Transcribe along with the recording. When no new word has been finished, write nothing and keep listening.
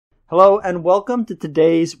Hello and welcome to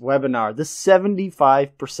today's webinar, the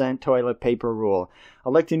 75% toilet paper rule.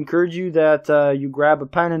 I'd like to encourage you that you grab a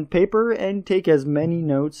pen and paper and take as many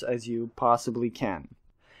notes as you possibly can.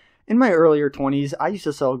 In my earlier 20s, I used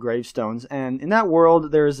to sell gravestones, and in that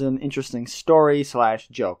world there's an interesting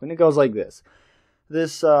story/joke, and it goes like this.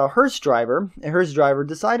 This hearse driver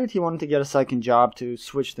decided he wanted to get a second job to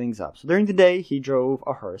switch things up. So during the day he drove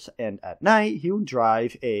a hearse, and at night he would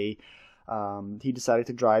drive he decided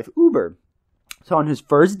to drive Uber. So on his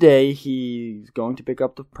first day, he's going to pick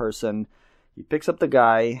up the person. He picks up the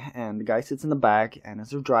guy, and the guy sits in the back. And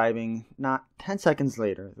as they're driving, not 10 seconds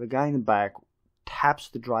later, the guy in the back taps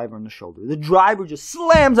the driver on the shoulder. The driver just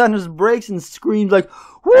slams on his brakes and screams like,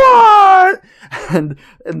 "What?" And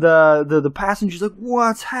the passenger's like,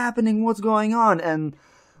 "What's happening? What's going on?" And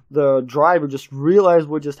the driver just realized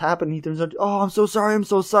what just happened. He turns out, "Oh, I'm so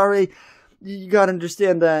sorry. You gotta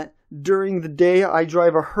understand that during the day, I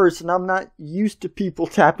drive a hearse, and I'm not used to people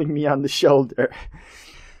tapping me on the shoulder."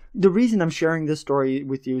 The reason I'm sharing this story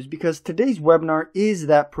with you is because today's webinar is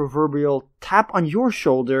that proverbial tap on your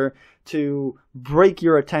shoulder to break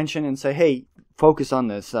your attention and say, hey, focus on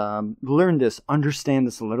this, learn this, understand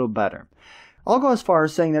this a little better. I'll go as far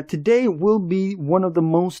as saying that today will be one of the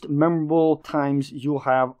most memorable times you'll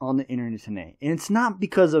have on the internet today. And it's not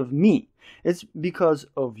because of me. It's because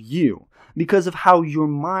of you. Because of how your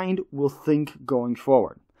mind will think going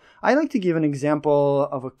forward. I like to give an example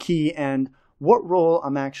of a key and what role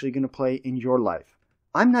I'm actually going to play in your life.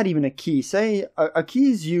 I'm not even a key. Say a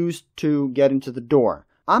key is used to get into the door.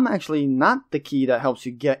 I'm actually not the key that helps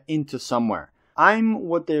you get into somewhere. I'm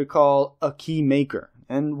what they call a key maker.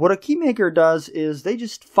 And what a key maker does is they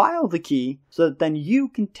just file the key so that then you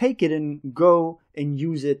can take it and go and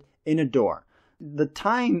use it in a door. The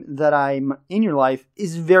time that I'm in your life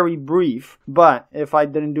is very brief, but if I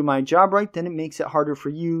didn't do my job right, then it makes it harder for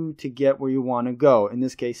you to get where you want to go. In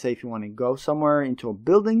this case, say if you want to go somewhere into a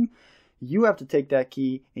building, you have to take that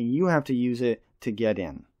key and you have to use it to get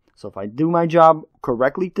in. So if I do my job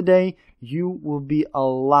correctly today, you will be a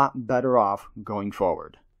lot better off going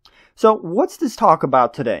forward. So what's this talk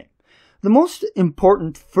about today? The most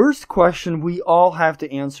important first question we all have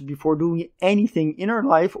to answer before doing anything in our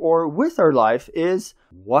life or with our life is,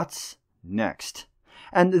 what's next?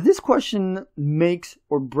 And this question makes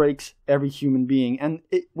or breaks every human being, and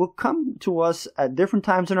it will come to us at different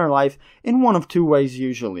times in our life in one of two ways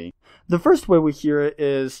usually. The first way we hear it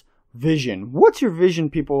is vision. What's your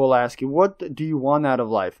vision? People will ask you. What do you want out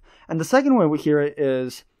of life? And the second way we hear it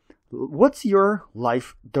is, what's your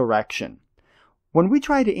life direction? When we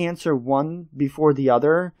try to answer one before the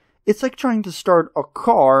other, it's like trying to start a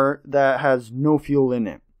car that has no fuel in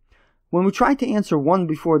it. When we try to answer one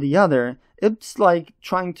before the other, it's like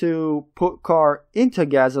trying to put car into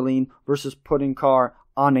gasoline versus putting car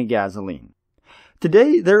on a gasoline.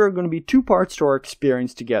 Today, there are going to be two parts to our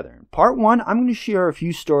experience together. In part one, I'm going to share a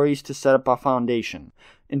few stories to set up a foundation.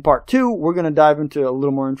 In part two, we're going to dive into a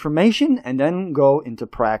little more information and then go into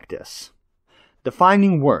practice.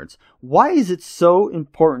 Defining words. Why is it so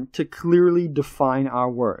important to clearly define our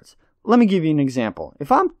words? Let me give you an example.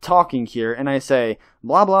 If I'm talking here and I say,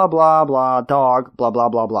 blah, blah, blah, blah, dog, blah, blah,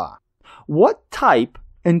 blah, blah. What type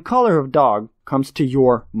and color of dog comes to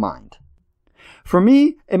your mind? For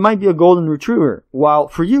me, it might be a golden retriever, while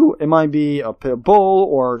for you, it might be a pit bull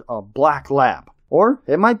or a black lab. Or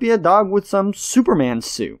it might be a dog with some Superman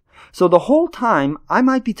suit. So the whole time, I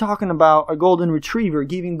might be talking about a golden retriever,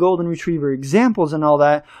 giving golden retriever examples and all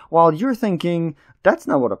that, while you're thinking, that's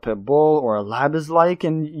not what a pit bull or a lab is like,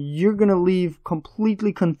 and you're going to leave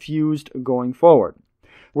completely confused going forward.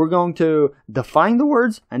 We're going to define the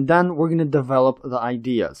words, and then we're going to develop the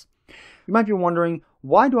ideas. You might be wondering,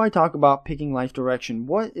 why do I talk about picking life direction?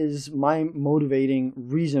 What is my motivating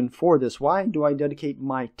reason for this? Why do I dedicate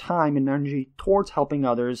my time and energy towards helping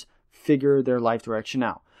others figure their life direction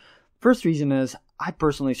out? First reason is I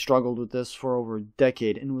personally struggled with this for over a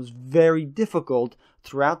decade, and it was very difficult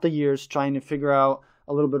throughout the years trying to figure out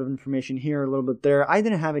a little bit of information here, a little bit there. I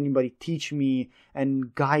didn't have anybody teach me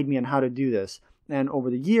and guide me on how to do this. And over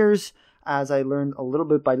the years, as I learned a little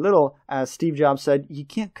bit by little, as Steve Jobs said, you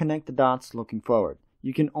can't connect the dots looking forward.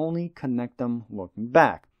 You can only connect them looking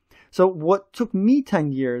back. So what took me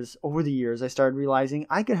 10 years, over the years, I started realizing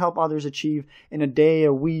I could help others achieve in a day,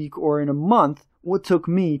 a week, or in a month what took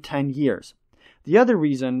me 10 years. The other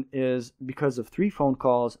reason is because of 3 phone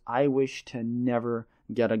calls I wish to never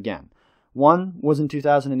get again. One was in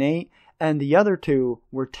 2008, and the other 2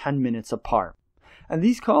 were 10 minutes apart. And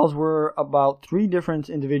these calls were about 3 different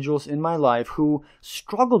individuals in my life who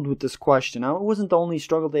struggled with this question. Now, it wasn't the only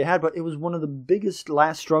struggle they had, but it was one of the biggest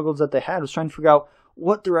last struggles that they had, was trying to figure out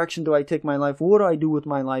what direction do I take my life? What do I do with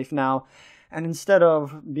my life now? And instead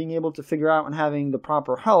of being able to figure out and having the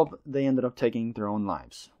proper help, they ended up taking their own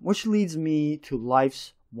lives. Which leads me to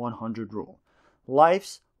life's 100 rule.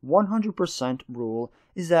 Life's 100% rule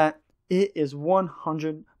is that it is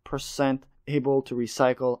 100% able to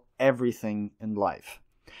recycle everything in life.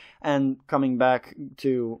 And coming back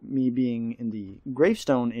to me being in the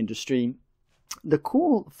gravestone industry, the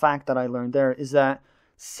cool fact that I learned there is that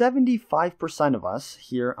 75% of us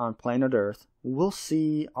here on planet Earth will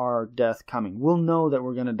see our death coming. We'll know that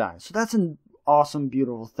we're going to die. So that's an awesome,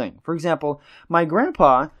 beautiful thing. For example, my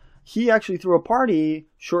grandpa, he actually threw a party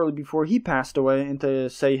shortly before he passed away and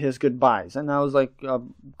to say his goodbyes. And that was like a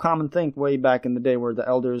common thing way back in the day where the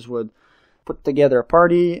elders would put together a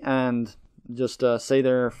party and just say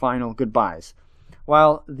their final goodbyes.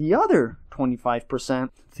 While the other 25%,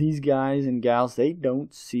 these guys and gals, they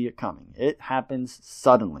don't see it coming. It happens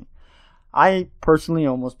suddenly. I personally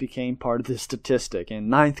almost became part of this statistic. In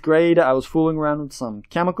 9th grade, I was fooling around with some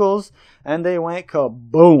chemicals, and they went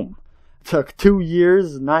kaboom. It took 2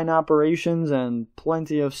 years, 9 operations, and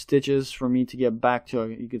plenty of stitches for me to get back to,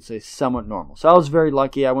 you could say, somewhat normal. So I was very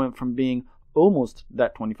lucky. I went from being almost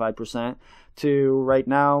that 25% to right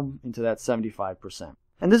now into that 75%.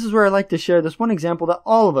 And this is where I like to share this one example that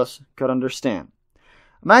all of us could understand.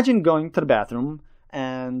 Imagine going to the bathroom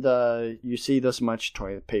and you see this much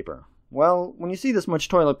toilet paper. Well, when you see this much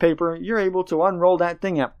toilet paper, you're able to unroll that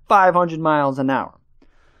thing at 500 miles an hour.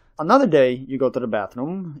 Another day, you go to the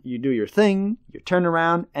bathroom, you do your thing, you turn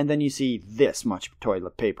around, and then you see this much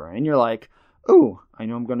toilet paper. And you're like, ooh, I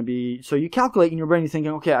know I'm going to be... So you calculate in your brain, you're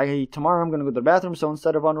thinking, okay, tomorrow I'm going to go to the bathroom, so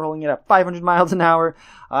instead of unrolling it at 500 miles an hour,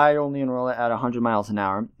 I only unroll it at 100 miles an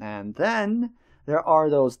hour. And then there are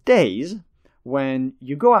those days when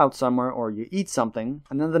you go out somewhere or you eat something,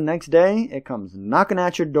 and then the next day, it comes knocking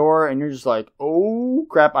at your door, and you're just like, oh,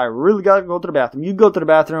 crap, I really got to go to the bathroom. You go to the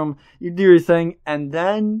bathroom, you do your thing, and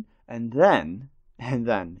then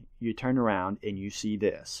you turn around and you see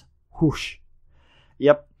this. Whoosh.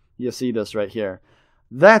 Yep. You see this right here.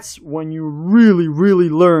 That's when you really, really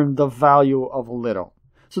learn the value of little.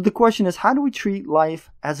 So the question is, how do we treat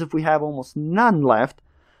life as if we have almost none left,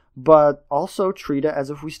 but also treat it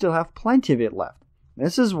as if we still have plenty of it left?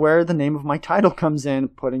 This is where the name of my title comes in,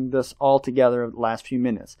 putting this all together the last few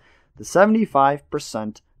minutes. The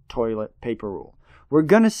 75% toilet paper rule. We're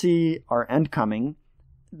going to see our end coming.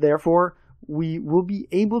 Therefore, we will be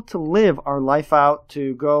able to live our life out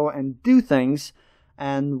to go and do things,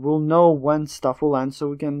 and we'll know when stuff will end so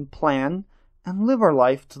we can plan and live our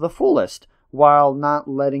life to the fullest while not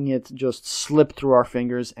letting it just slip through our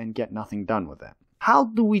fingers and get nothing done with it. How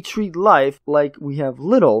do we treat life like we have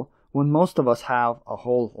little when most of us have a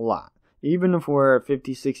whole lot, even if we're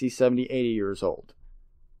 50, 60, 70, 80 years old?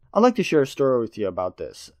 I'd like to share a story with you about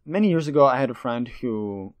this. Many years ago, I had a friend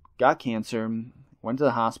who got cancer, went to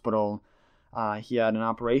the hospital, he had an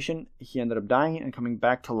operation, he ended up dying and coming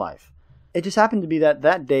back to life. It just happened to be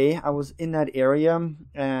that day I was in that area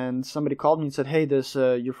and somebody called me and said, hey, this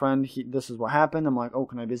your friend, this is what happened. I'm like, oh,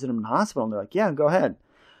 can I visit him in the hospital? And they're like, yeah, go ahead.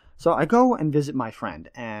 So I go and visit my friend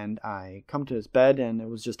and I come to his bed and it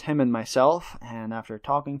was just him and myself. And after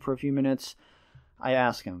talking for a few minutes, I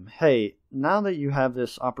ask him, hey, now that you have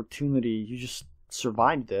this opportunity, you just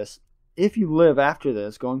survived this. If you live after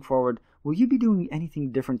this going forward, will you be doing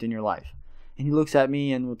anything different in your life? And he looks at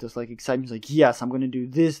me and with this like excitement, he's like, yes, I'm going to do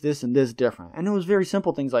this, this, and this different. And it was very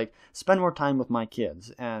simple things like spend more time with my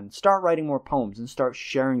kids and start writing more poems and start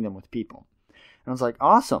sharing them with people. And I was like,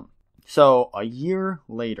 awesome. So a year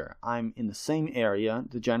later, I'm in the same area,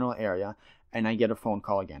 the general area, and I get a phone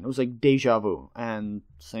call again. It was like deja vu. And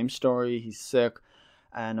same story, he's sick,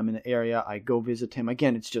 and I'm in the area. I go visit him.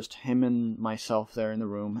 Again, it's just him and myself there in the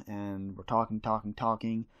room, and we're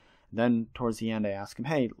talking. Then towards the end, I ask him,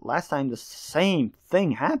 hey, last time the same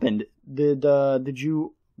thing happened. Did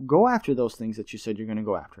you go after those things that you said you're going to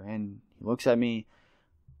go after? And he looks at me,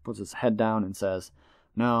 puts his head down and says,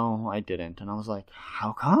 no, I didn't. And I was like,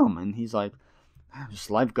 how come? And he's like, just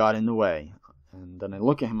life got in the way. And then I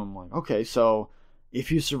look at him, I'm like, okay, so if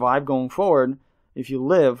you survive going forward, if you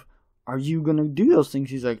live, are you going to do those things?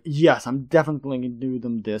 He's like, yes, I'm definitely going to do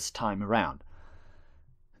them this time around.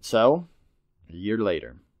 So, a year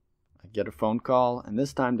later, I get a phone call, and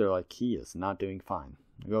this time they're like, he is not doing fine.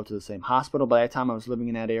 I go to the same hospital. By that time, I was living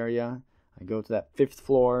in that area. I go to that 5th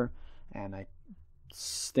floor, and I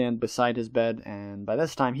stand beside his bed, and by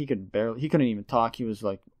this time, he couldn't even talk. He was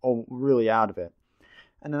like, oh, really out of it.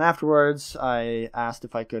 And then afterwards, I asked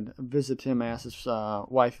if I could visit him. I asked his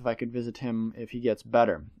wife if I could visit him if he gets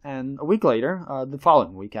better. And a week later, the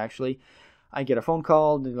following week actually, I get a phone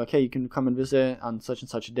call. They're like, hey, you can come and visit on such and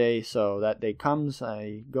such a day. So that day comes,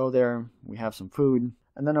 I go there, we have some food.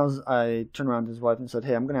 And then I turned around to his wife and said,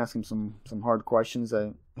 hey, I'm going to ask him some hard questions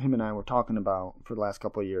that him and I were talking about for the last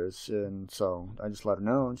couple of years. And so I just let her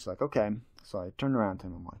know. And she's like, okay. So I turned around to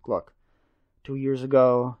him. I'm like, look, 2 years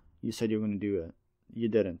ago, you said you were going to do it. You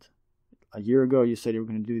didn't. A year ago, you said you were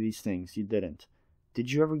going to do these things. You didn't.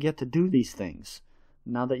 Did you ever get to do these things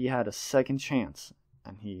now that you had a second chance?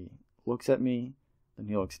 And he looks at me, then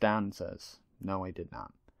he looks down and says, no, I did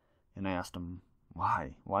not. And I asked him,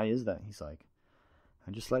 why? Why is that? He's like,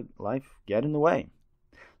 I just let life get in the way.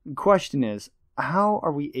 The question is, how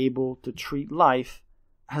are we able to treat life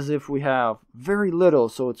as if we have very little,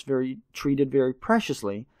 so it's treated very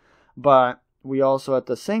preciously, but we also at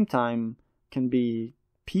the same time can be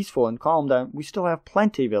peaceful and calm that we still have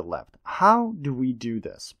plenty of it left? How do we do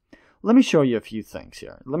this? Let me show you a few things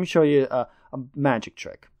here. Let me show you a magic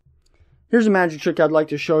trick. Here's a magic trick I'd like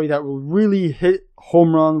to show you that will really hit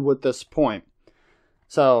home run with this point.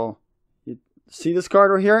 So, you see this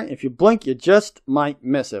card right here? If you blink, you just might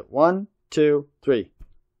miss it. 1, 2, 3.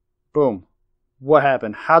 Boom. What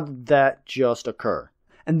happened? How did that just occur?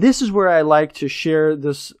 And this is where I like to share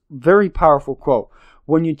this very powerful quote.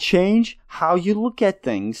 When you change how you look at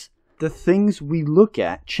things, the things we look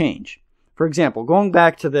at change. For example, going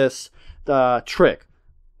back to this trick.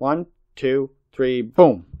 1, 2, 3,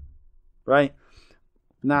 boom. Right?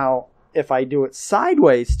 Now, if I do it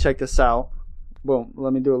sideways, check this out. Boom.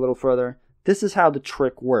 Let me do a little further. This is how the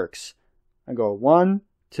trick works. I go 1,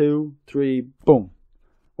 2, 3, boom.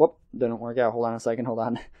 Whoop, didn't work out. Hold on a second. Hold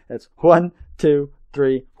on. It's 1, 2,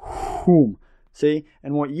 3, boom. See?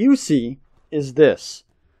 And what you see is this.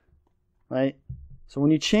 Right? So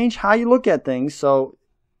when you change how you look at things, so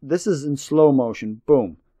this is in slow motion.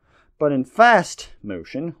 Boom. But in fast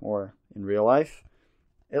motion, or in real life,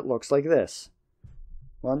 it looks like this.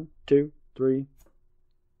 1, 2, 3.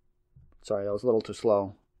 Sorry, that was a little too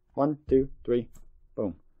slow. 1, 2, 3.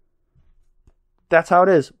 Boom. That's how it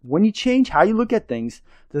is. When you change how you look at things,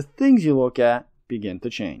 the things you look at begin to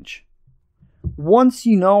change. Once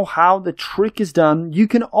you know how the trick is done, you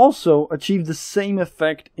can also achieve the same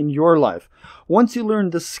effect in your life. Once you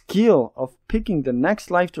learn the skill of picking the next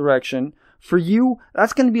life direction, for you,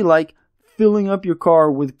 that's going to be like filling up your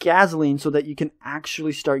car with gasoline so that you can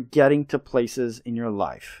actually start getting to places in your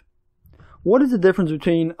life. What is the difference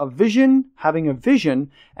between having a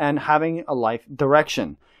vision, and having a life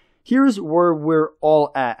direction? Here's where we're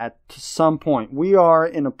all at some point. We are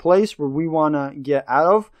in a place where we want to get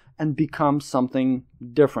out of and become something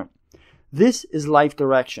different. This is life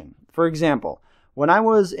direction. For example, when I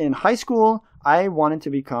was in high school, I wanted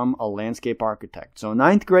to become a landscape architect. So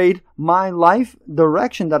 9th grade, my life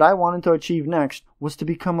direction that I wanted to achieve next was to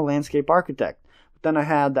become a landscape architect. But then I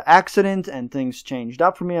had the accident and things changed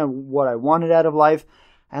up for me on what I wanted out of life.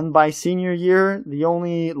 And by senior year, the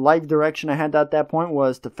only life direction I had at that point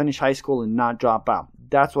was to finish high school and not drop out.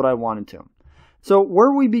 That's what I wanted to. So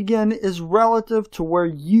where we begin is relative to where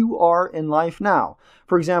you are in life now.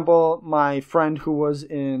 For example, my friend who was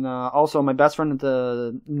also my best friend at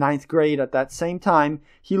the 9th grade at that same time,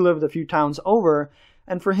 he lived a few towns over.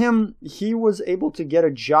 And for him, he was able to get a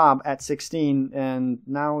job at 16, and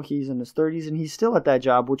now he's in his 30s and he's still at that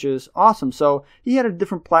job, which is awesome. So he had a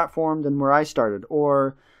different platform than where I started.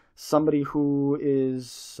 Or somebody who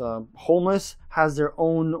is homeless has their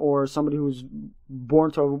own, or somebody who's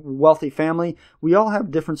born to a wealthy family. We all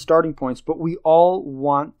have different starting points, but we all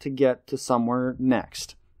want to get to somewhere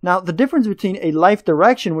next. Now, the difference between a life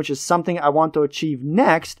direction, which is something I want to achieve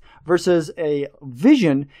next, versus a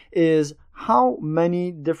vision is how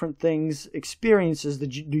many different experiences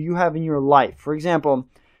do you have in your life. For example,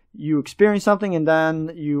 you experience something and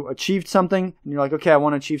then you achieved something and you're like, okay, I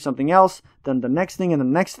want to achieve something else, then the next thing and the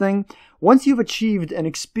next thing. Once you've achieved and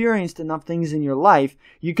experienced enough things in your life,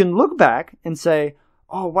 you can look back and say,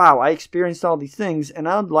 oh wow, I experienced all these things and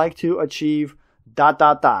I would like to achieve ...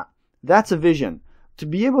 That's a vision. To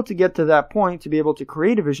be able to get to that point, to be able to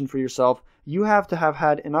create a vision for yourself, you have to have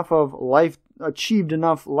had enough of life, achieved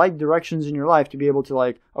enough life directions in your life to be able to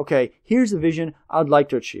like, okay, here's the vision I'd like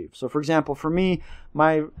to achieve. So for example, for me,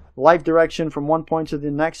 my life direction from one point to the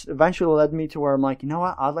next eventually led me to where I'm like, you know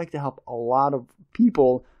what, I'd like to help a lot of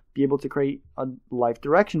people be able to create a life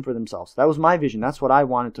direction for themselves. That was my vision. That's what I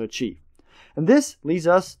wanted to achieve. And this leads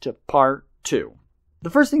us to part 2. The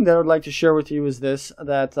first thing that I would like to share with you is this,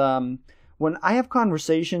 that when I have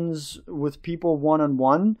conversations with people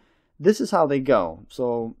one-on-one, this is how they go.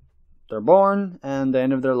 So they're born and the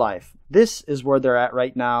end of their life. This is where they're at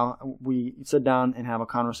right now. We sit down and have a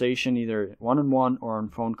conversation, either one-on-one or on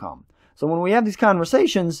phone call. So when we have these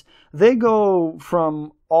conversations, they go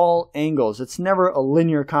from all angles. It's never a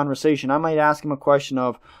linear conversation. I might ask them a question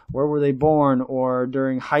of where were they born, or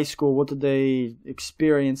during high school, what did they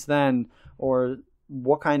experience then, or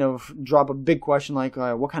what kind of, drop a big question like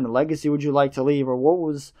what kind of legacy would you like to leave, or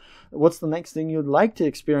what's the next thing you'd like to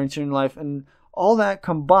experience in your life, and all that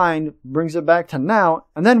combined brings it back to now,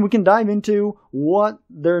 and then we can dive into what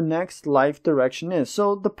their next life direction is.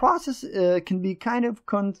 So the process can be kind of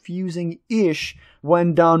confusing-ish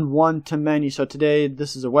when done one-to-many. So today,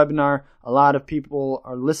 this is a webinar. A lot of people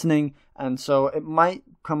are listening, and so it might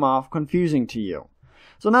come off confusing to you.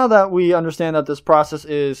 So now that we understand that this process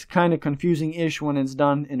is kind of confusing-ish when it's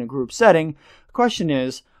done in a group setting, the question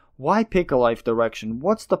is, why pick a life direction?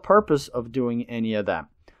 What's the purpose of doing any of that?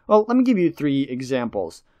 Well, let me give you 3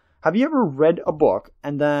 examples. Have you ever read a book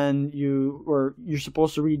and then you're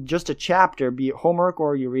supposed to read just a chapter, be it homework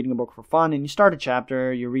or you're reading a book for fun, and you start a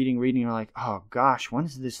chapter, you're reading, you're like, oh gosh, when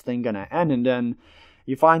is this thing going to end? And then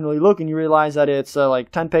you finally look and you realize that it's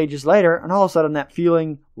like 10 pages later, and all of a sudden that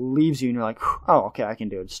feeling leaves you and you're like, oh, okay, I can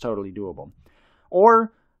do it. It's totally doable.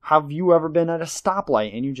 Or have you ever been at a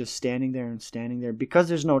stoplight and you're just standing there because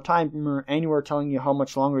there's no timer anywhere telling you how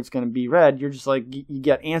much longer it's going to be read? You're just like, you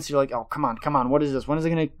get antsy, you're like, oh, come on, what is this? When is it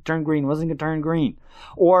going to turn green? When is it going to turn green?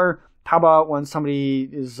 Or how about when somebody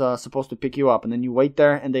is supposed to pick you up and then you wait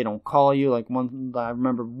there and they don't call you? Like I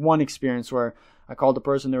remember one experience where I called the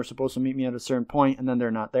person, they were supposed to meet me at a certain point, and then they're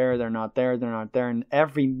not there, and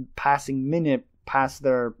every passing minute past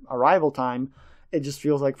their arrival time, it just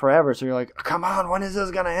feels like forever. So you're like, come on, when is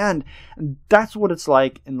this going to end? And that's what it's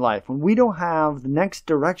like in life. When we don't have the next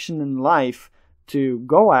direction in life to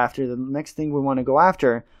go after, the next thing we want to go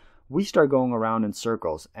after, we start going around in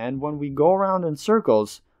circles. And when we go around in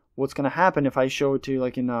circles, what's going to happen, if I show it to you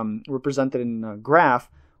like in represented in a graph,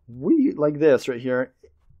 we, like this right here,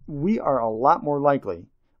 we are a lot more likely,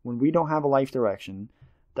 when we don't have a life direction,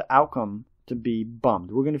 the outcome to be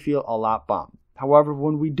bummed. We're going to feel a lot bummed. However,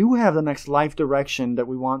 when we do have the next life direction that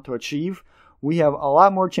we want to achieve, we have a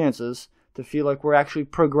lot more chances to feel like we're actually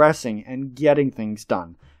progressing and getting things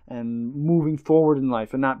done and moving forward in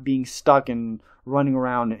life and not being stuck and running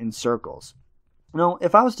around in circles. Now,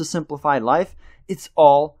 if I was to simplify life, it's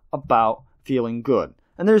all about feeling good.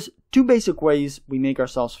 And there's 2 basic ways we make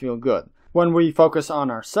ourselves feel good. When we focus on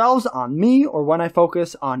ourselves, on me, or when I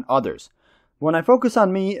focus on others. When I focus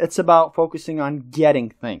on me, it's about focusing on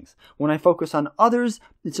getting things. When I focus on others,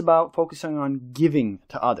 it's about focusing on giving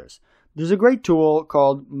to others. There's a great tool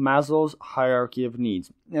called Maslow's Hierarchy of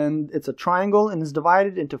Needs, and it's a triangle and is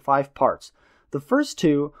divided into 5 parts. The first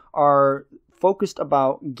 2 are focused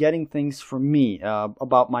about getting things for me,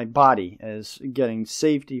 about my body, as getting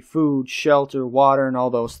safety, food, shelter, water, and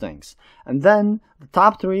all those things. And then the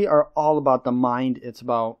top 3 are all about the mind. It's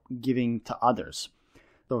about giving to others.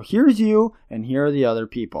 So here's you, and here are the other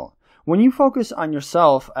people. When you focus on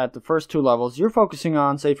yourself at the first 2 levels, you're focusing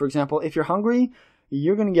on, say, for example, if you're hungry,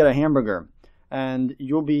 you're going to get a hamburger, and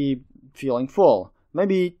you'll be feeling full.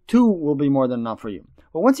 Maybe 2 will be more than enough for you.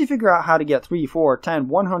 But once you figure out how to get 3, 4, 10,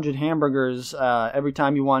 100 hamburgers every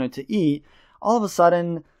time you wanted to eat, all of a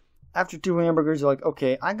sudden, after 2 hamburgers, you're like,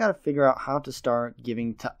 okay, I got to figure out how to start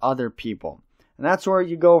giving to other people. And that's where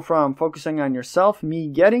you go from focusing on yourself, me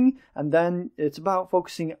getting, and then it's about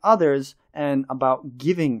focusing others and about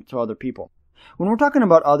giving to other people. When we're talking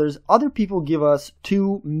about others, other people give us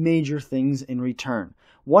 2 major things in return.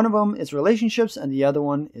 One of them is relationships and the other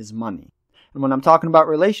one is money. And when I'm talking about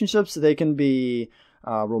relationships, they can be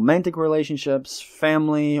romantic relationships,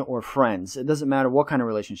 family, or friends. It doesn't matter what kind of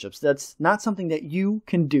relationships. That's not something that you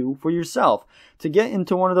can do for yourself. To get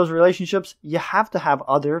into one of those relationships, you have to have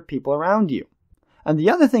other people around you. And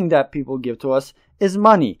the other thing that people give to us is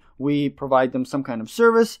money. We provide them some kind of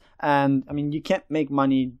service, and you can't make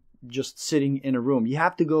money just sitting in a room. You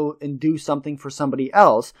have to go and do something for somebody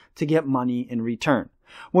else to get money in return.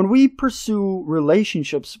 When we pursue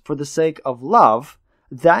relationships for the sake of love,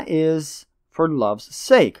 that is for love's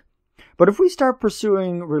sake. But if we start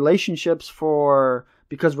pursuing relationships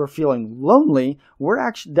because we're feeling lonely,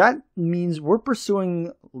 that means we're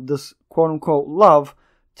pursuing this quote-unquote love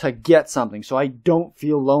to get something, so I don't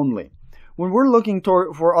feel lonely. When we're looking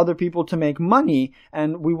for other people to make money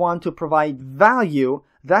and we want to provide value,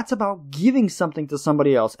 that's about giving something to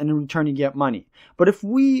somebody else and in return you get money. But if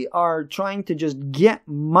we are trying to just get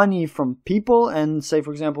money from people, and say,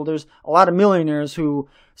 for example, there's a lot of millionaires who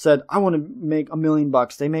said, I want to make $1 million.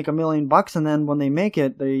 They make $1 million, and then when they make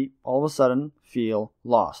it, they all of a sudden feel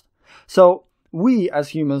lost. So we as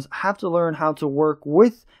humans have to learn how to work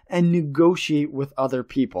with and negotiate with other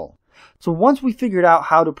people. So once we figured out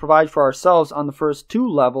how to provide for ourselves on the first two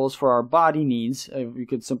levels for our body needs, if you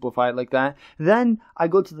could simplify it like that, then I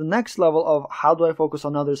go to the next level of how do I focus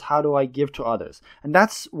on others, how do I give to others? And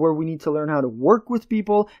that's where we need to learn how to work with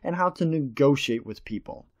people and how to negotiate with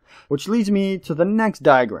people. Which leads me to the next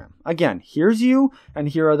diagram. Again, here's you and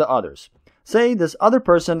here are the others. Say this other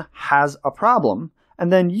person has a problem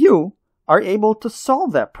and then you are able to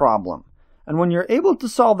solve that problem. And when you're able to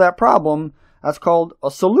solve that problem, that's called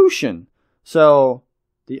a solution. So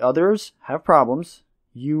the others have problems.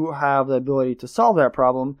 You have the ability to solve that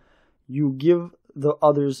problem. You give the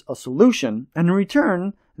others a solution. And in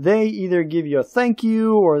return, they either give you a thank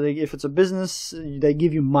you or if it's a business, they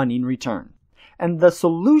give you money in return. And the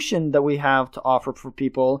solution that we have to offer for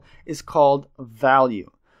people is called value.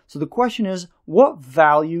 So the question is, what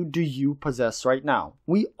value do you possess right now?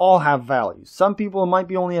 We all have values. Some people might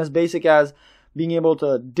be only as basic as being able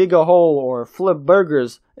to dig a hole or flip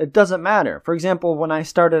burgers. It doesn't matter. For example, when I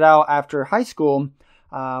started out after high school,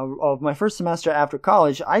 of my first semester after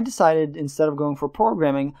college, I decided instead of going for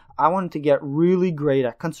programming, I wanted to get really great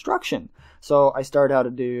at construction. So I started how to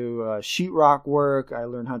do sheetrock work. I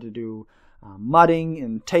learned how to do mudding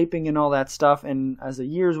and taping and all that stuff. And as the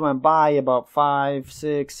years went by, about 5,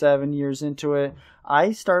 6, 7 years into it,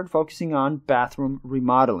 I started focusing on bathroom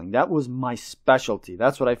remodeling. That was my specialty.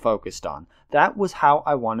 That's what I focused on. That was how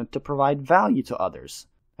I wanted to provide value to others.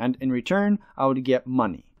 And in return, I would get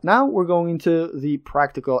money. Now we're going into the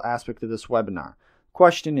practical aspect of this webinar.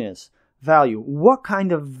 Question is, value. What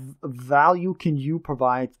kind of value can you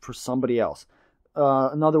provide for somebody else?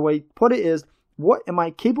 Another way to put it is, what am I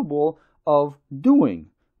capable of doing?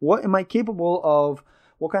 What am I capable of?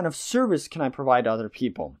 What kind of service can I provide to other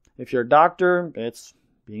people? If you're a doctor, it's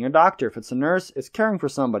being a doctor. If it's a nurse, it's caring for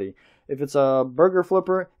somebody. If it's a burger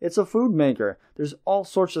flipper, it's a food maker. There's all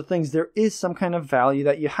sorts of things. There is some kind of value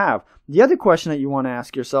that you have. The other question that you want to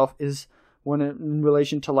ask yourself is, when in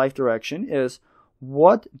relation to life direction, is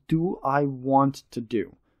what do I want to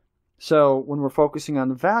do? So when we're focusing on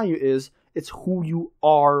the value it's who you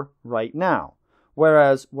are right now.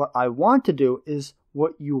 Whereas what I want to do is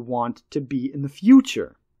what you want to be in the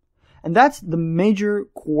future. And that's the major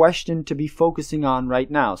question to be focusing on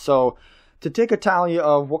right now. So to take a tally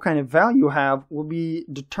of what kind of value you have will be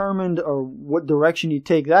determined, or what direction you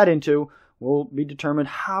take that into will be determined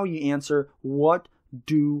how you answer, what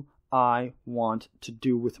do I want to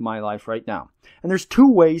do with my life right now? And there's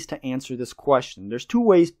two ways to answer this question. There's two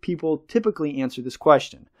ways people typically answer this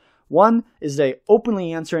question. One is they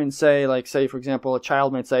openly answer and say, for example, a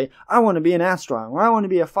child might say, I want to be an astronaut, or I want to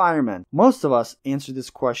be a fireman. Most of us answer this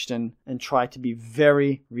question and try to be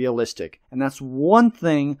very realistic. And that's one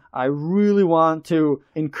thing I really want to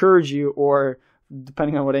encourage you, or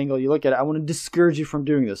depending on what angle you look at it, I want to discourage you from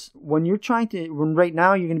doing this. When right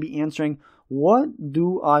now you're going to be answering, what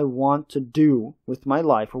do I want to do with my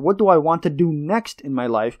life? Or what do I want to do next in my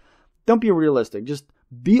life? Don't be realistic. Just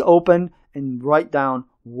be open and write down,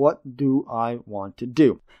 what do I want to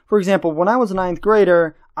do? For example, when I was a 9th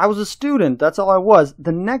grader, I was a student. That's all I was.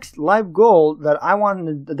 The next life goal that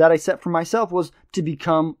I set for myself was to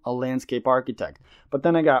become a landscape architect. But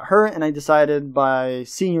then I got hurt and I decided by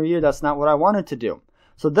senior year that's not what I wanted to do.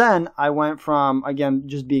 So then I went from, again,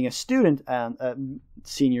 just being a student at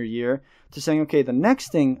senior year to saying, okay, the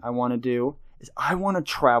next thing I want to do is I want to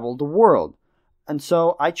travel the world. And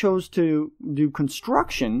so I chose to do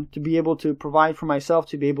construction to be able to provide for myself,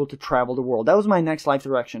 to be able to travel the world. That was my next life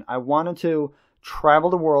direction. I wanted to travel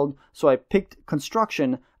the world, so I picked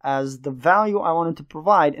construction as the value I wanted to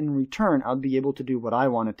provide. In return, I'd be able to do what I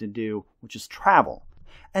wanted to do, which is travel.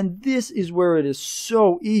 And this is where it is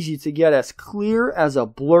so easy to get as clear as a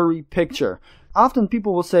blurry picture. Often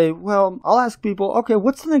people will say, well, I'll ask people, okay,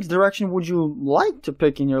 what's the next direction would you like to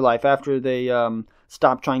pick in your life after they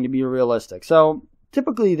stop trying to be realistic? So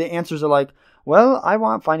typically the answers are like, well, I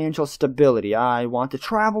want financial stability. I want to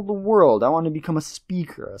travel the world. I want to become a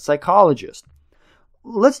speaker, a psychologist.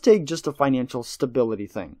 Let's take just a financial stability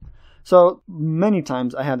thing. So many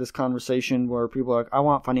times I had this conversation where people are like, I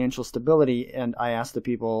want financial stability. And I asked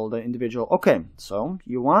the individual, okay, so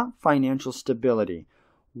you want financial stability.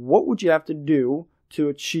 What would you have to do to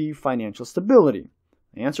achieve financial stability?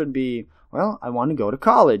 The answer would be, well, I want to go to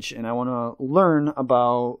college and I want to learn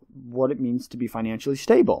about what it means to be financially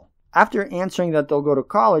stable. After answering that they'll go to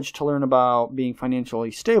college to learn about being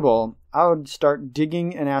financially stable, I would start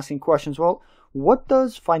digging and asking questions. Well, what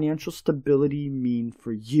does financial stability mean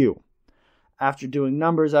for you? After doing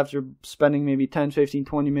numbers, after spending maybe 10, 15,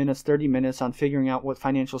 20 minutes, 30 minutes on figuring out what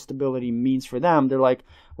financial stability means for them, they're like,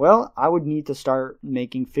 well, I would need to start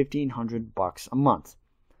making $1,500 a month.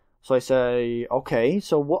 So I say, okay,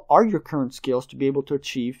 so what are your current skills to be able to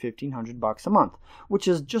achieve $1,500 a month, which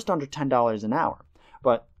is just under $10 an hour.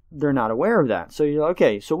 But they're not aware of that. So you're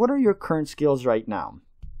okay, so what are your current skills right now?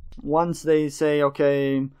 Once they say,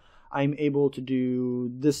 okay, I'm able to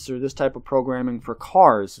do this or this type of programming for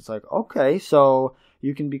cars, it's like, okay, so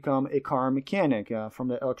you can become a car mechanic from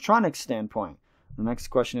the electronics standpoint. The next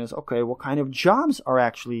question is, okay, what kind of jobs are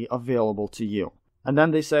actually available to you? And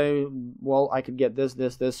then they say, well, I could get this,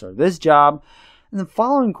 or this job. And the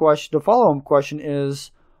follow-up question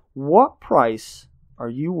is, what price are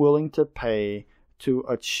you willing to pay to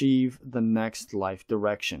achieve the next life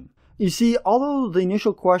direction? You see, although the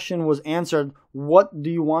initial question was answered, what do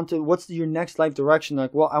you want to, what's your next life direction?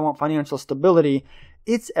 Like, well, I want financial stability.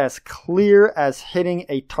 It's as clear as hitting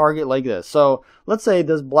a target like this. So let's say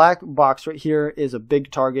this black box right here is a big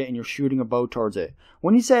target and you're shooting a bow towards it.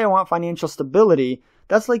 When you say I want financial stability,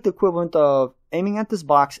 that's like the equivalent of aiming at this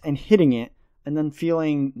box and hitting it and then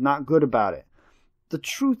feeling not good about it. The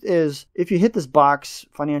truth is, if you hit this box,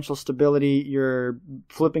 financial stability, you're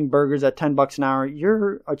flipping burgers at $10 an hour,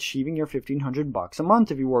 you're achieving your $1,500 a month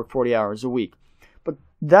if you work 40 hours a week. But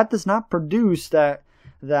that does not produce that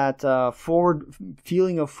forward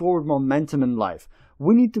feeling of forward momentum in life.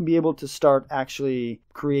 We need to be able to start actually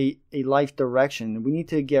create a life direction. We need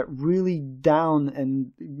to get really down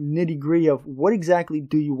and nitty-gritty of what exactly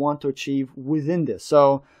do you want to achieve within this.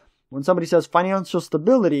 So when somebody says financial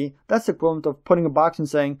stability, that's the equivalent of putting a box and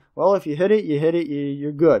saying, well, if you hit it,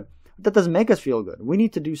 you're good. That doesn't make us feel good. We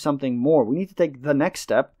need to do something more. We need to take the next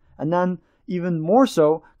step and then even more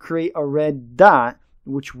so create a red dot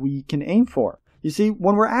which we can aim for. You see,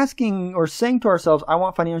 when we're asking or saying to ourselves, I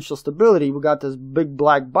want financial stability, we got this big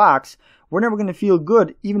black box, we're never going to feel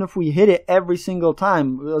good even if we hit it every single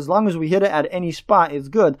time. As long as we hit it at any spot, it's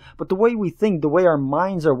good. But the way we think, the way our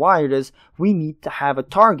minds are wired is we need to have a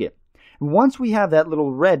target. Once we have that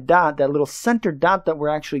little red dot, that little center dot that we're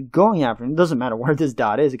actually going after, and it doesn't matter where this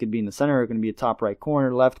dot is, it could be in the center, it could be a top right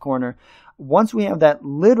corner, left corner. Once we have that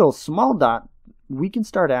little small dot, we can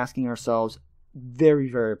start asking ourselves very,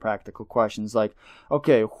 very practical questions like,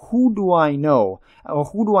 okay, who do I know? Or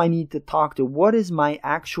who do I need to talk to? What is my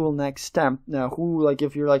actual next step? Now,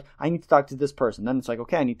 if you're like, I need to talk to this person, then it's like,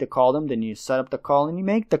 okay, I need to call them. Then you set up the call and you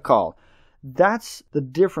make the call. That's the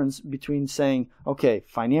difference between saying, okay,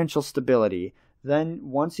 financial stability. Then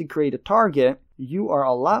once you create a target, you are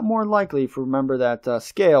a lot more likely, if you remember that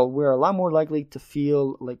scale, we're a lot more likely to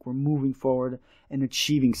feel like we're moving forward and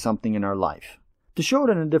achieving something in our life. To show it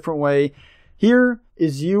in a different way, here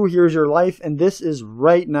is you, here's your life, and this is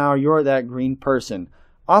right now, you're that green person.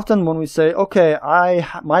 Often when we say, okay,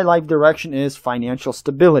 my life direction is financial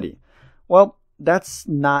stability. Well, that's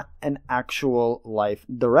not an actual life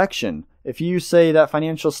direction. If you say that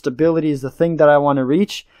financial stability is the thing that I want to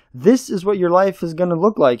reach, this is what your life is going to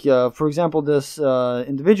look like. For example, this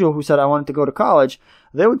individual who said I wanted to go to college,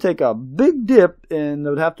 they would take a big dip and they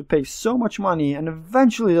would have to pay so much money, and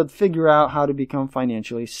eventually they'd figure out how to become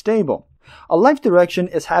financially stable. A life direction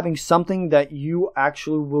is having something that you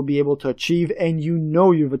actually will be able to achieve and you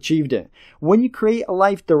know you've achieved it. When you create a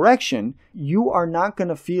life direction, you are not going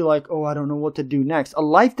to feel like, oh, I don't know what to do next. A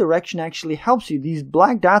life direction actually helps you. These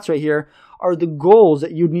black dots right here are the goals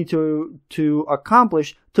that you need to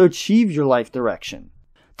accomplish to achieve your life direction.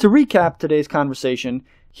 To recap today's conversation,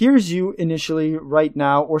 here's you initially right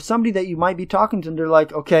now, or somebody that you might be talking to and they're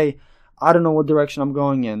like, okay, I don't know what direction I'm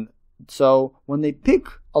going in. So when they pick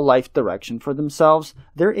a life direction for themselves,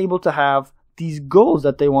 they're able to have these goals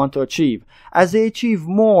that they want to achieve. As they achieve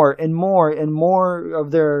more and more and more of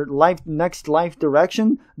their next life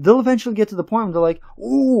direction, they'll eventually get to the point where they're like,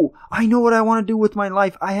 ooh, I know what I want to do with my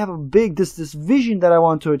life. I have this vision that I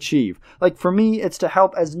want to achieve. Like for me, it's to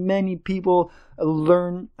help as many people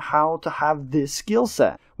learn how to have this skill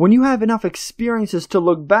set. When you have enough experiences to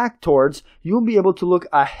look back towards, you'll be able to look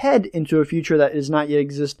ahead into a future that does not yet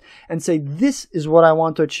exist and say, this is what I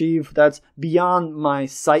want to achieve that's beyond my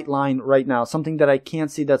sight line right now. Something that I can't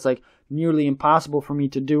see, that's like nearly impossible for me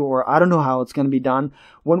to do, or I don't know how it's going to be done.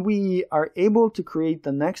 When we are able to create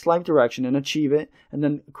the next life direction and achieve it, and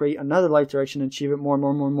then create another life direction and achieve it more and more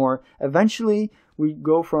and more and more, eventually we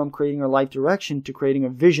go from creating a life direction to creating a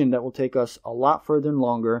vision that will take us a lot further and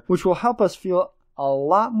longer, which will help us feel a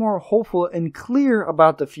lot more hopeful and clear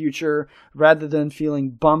about the future rather than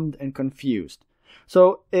feeling bummed and confused.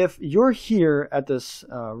 So if you're here at this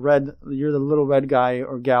you're the little red guy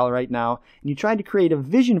or gal right now, and you try to create a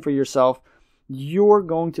vision for yourself, you're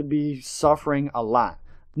going to be suffering a lot.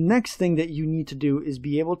 Next thing that you need to do is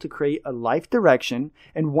be able to create a life direction.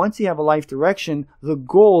 And once you have a life direction, the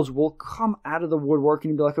goals will come out of the woodwork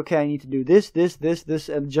and you'll be like, okay, I need to do this, this, this, this.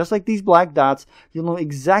 And just like these black dots, you'll know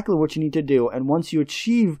exactly what you need to do. And once you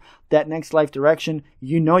achieve that next life direction,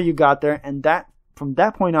 you know you got there. And that from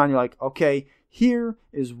that point on, you're like, okay, here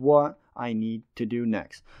is what I need to do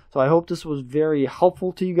next. So I hope this was very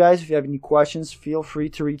helpful to you guys. If you have any questions, feel free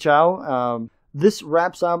to reach out. This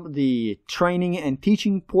wraps up the training and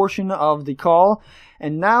teaching portion of the call.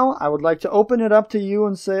 And now I would like to open it up to you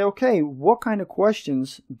and say, okay, what kind of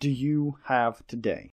questions do you have today?